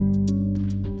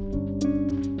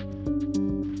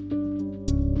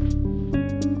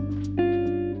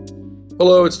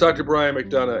Hello, it's Dr. Brian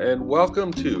McDonough, and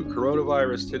welcome to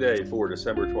Coronavirus Today for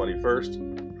December 21st,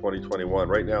 2021.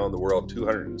 Right now in the world,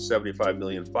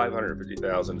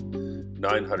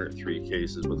 275,550,903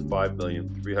 cases with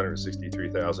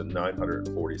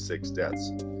 5,363,946 deaths.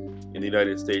 In the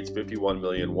United States,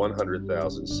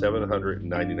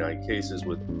 51,100,799 cases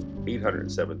with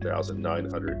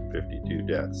 807,952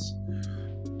 deaths.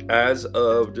 As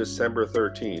of December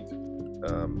 13th,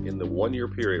 in the one-year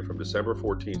period from December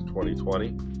 14th, 2020,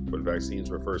 when vaccines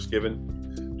were first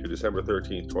given, to December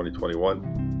 13th,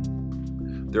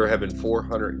 2021, there have been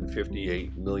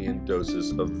 458 million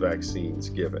doses of vaccines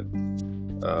given.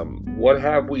 What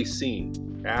have we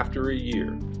seen after a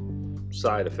year?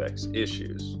 Side effects,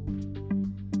 issues.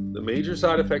 The major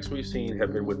side effects we've seen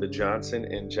have been with the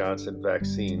Johnson & Johnson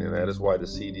vaccine, and that is why the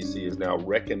CDC is now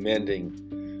recommending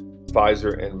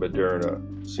Pfizer and Moderna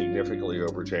significantly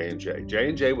over J&J.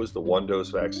 J&J was the one-dose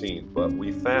vaccine, but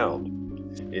we found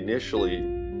initially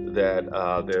that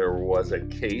there was a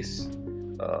case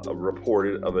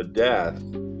reported of a death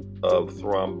of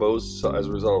thrombosis as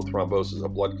a result of thrombosis, a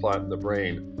blood clot in the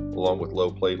brain, along with low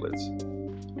platelets.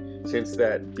 Since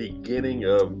that beginning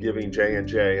of giving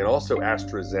J&J and also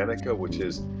AstraZeneca, which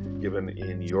is given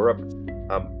in Europe,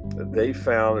 they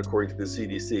found, according to the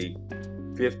CDC,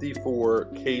 54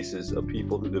 cases of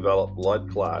people who developed blood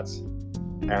clots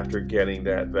after getting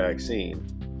that vaccine,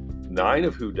 9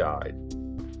 of who died,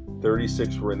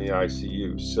 36 were in the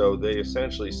ICU. So they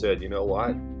essentially said, you know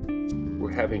what, we're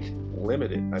having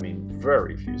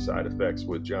very few side effects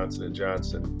with Johnson &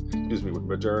 Johnson, with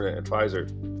Moderna and Pfizer.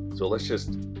 So let's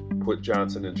just put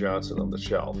Johnson & Johnson on the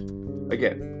shelf.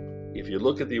 Again, if you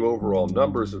look at the overall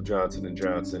numbers of Johnson &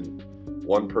 Johnson,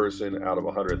 one person out of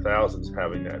 100,000 is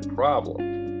having that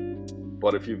problem.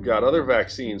 But if you've got other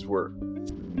vaccines where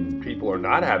people are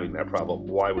not having that problem,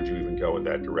 why would you even go in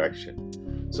that direction?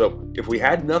 So if we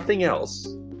had nothing else,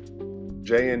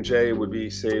 J&J would be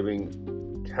saving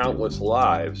countless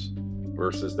lives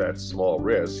versus that small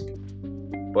risk.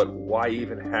 But why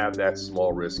even have that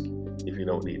small risk if you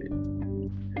don't need it?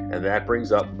 And that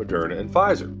brings up Moderna and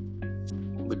Pfizer.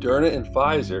 Moderna and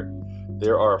Pfizer,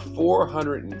 there are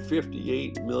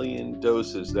 458 million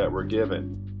doses that were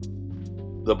given.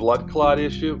 The blood clot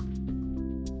issue,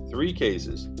 3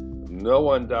 cases, no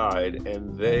one died,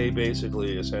 and they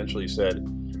basically essentially said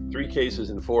 3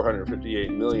 cases in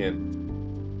 458 million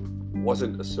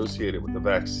wasn't associated with the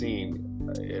vaccine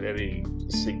in any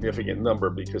significant number,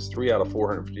 because 3 out of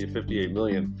 458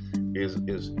 million is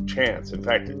chance. In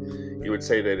fact, you would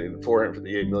say that in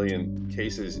 458 million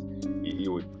cases,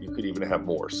 you could even have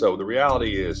more. So the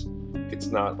reality is, it's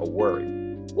not a worry.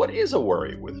 What is a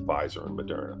worry with Pfizer and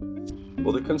Moderna?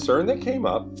 Well, the concern that came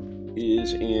up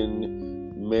is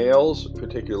in males,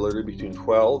 particularly between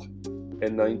 12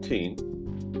 and 19.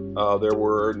 There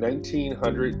were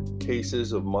 1,900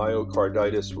 cases of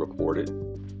myocarditis reported,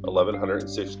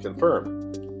 1,106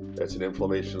 confirmed. That's an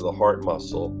inflammation of the heart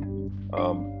muscle.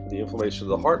 The inflammation of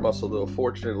the heart muscle, though,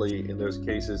 fortunately, in those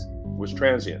cases, was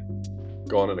transient,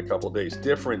 gone in a couple of days,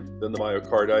 different than the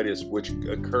myocarditis, which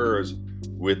occurs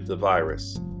with the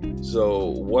virus. So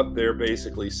what they're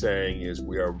basically saying is,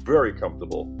 we are very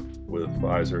comfortable with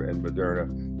Pfizer and Moderna.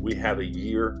 We have a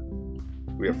year.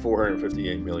 We have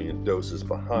 458 million doses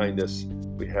behind us.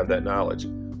 We have that knowledge.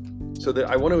 So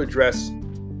I want to address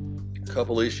a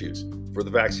couple issues for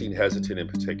the vaccine hesitant in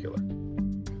particular.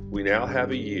 We now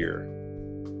have a year,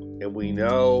 and we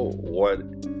know what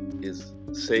is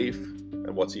safe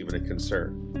and what's even a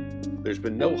concern. There's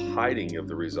been no hiding of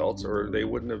the results, or they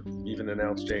wouldn't have even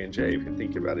announced J&J, if you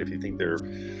think about it, if you think there are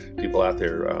people out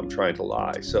there trying to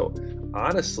lie. So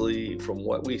honestly, from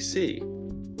what we see,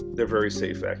 they're very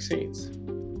safe vaccines.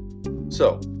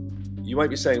 So you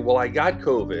might be saying, well, I got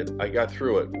COVID, I got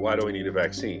through it, why do I need a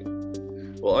vaccine?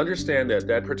 Well, understand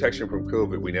that protection from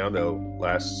COVID, we now know,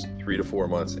 lasts 3 to 4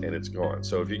 months, and it's gone.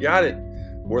 So if you got it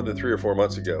more than 3 or 4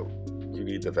 months ago, you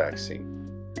need the vaccine.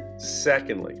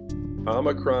 Secondly,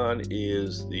 Omicron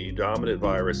is the dominant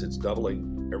virus. It's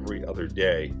doubling every other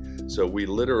day. So we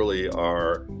literally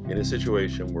are in a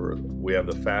situation where we have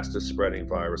the fastest spreading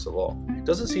virus of all. It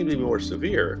doesn't seem to be more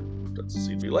severe, doesn't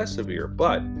seem to be less severe,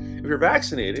 but if you're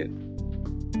vaccinated,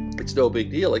 it's no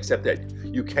big deal, except that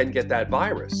you can get that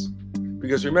virus.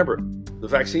 Because remember, the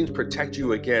vaccines protect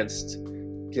you against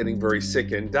getting very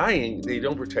sick and dying. They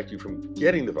don't protect you from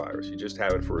getting the virus. You just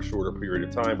have it for a shorter period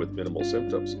of time with minimal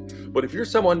symptoms. But if you're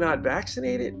someone not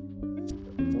vaccinated,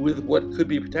 with what could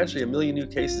be potentially 1 million new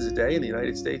cases a day in the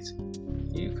United States,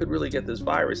 you could really get this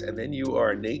virus, and then you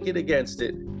are naked against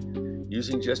it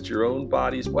using just your own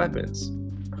body's weapons.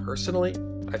 Personally,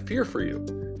 I fear for you.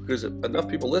 because enough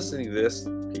people listening to this,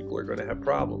 people are going to have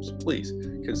problems. Please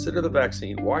consider the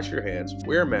vaccine, wash your hands,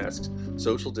 wear masks,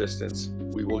 social distance.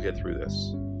 We will get through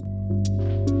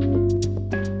this.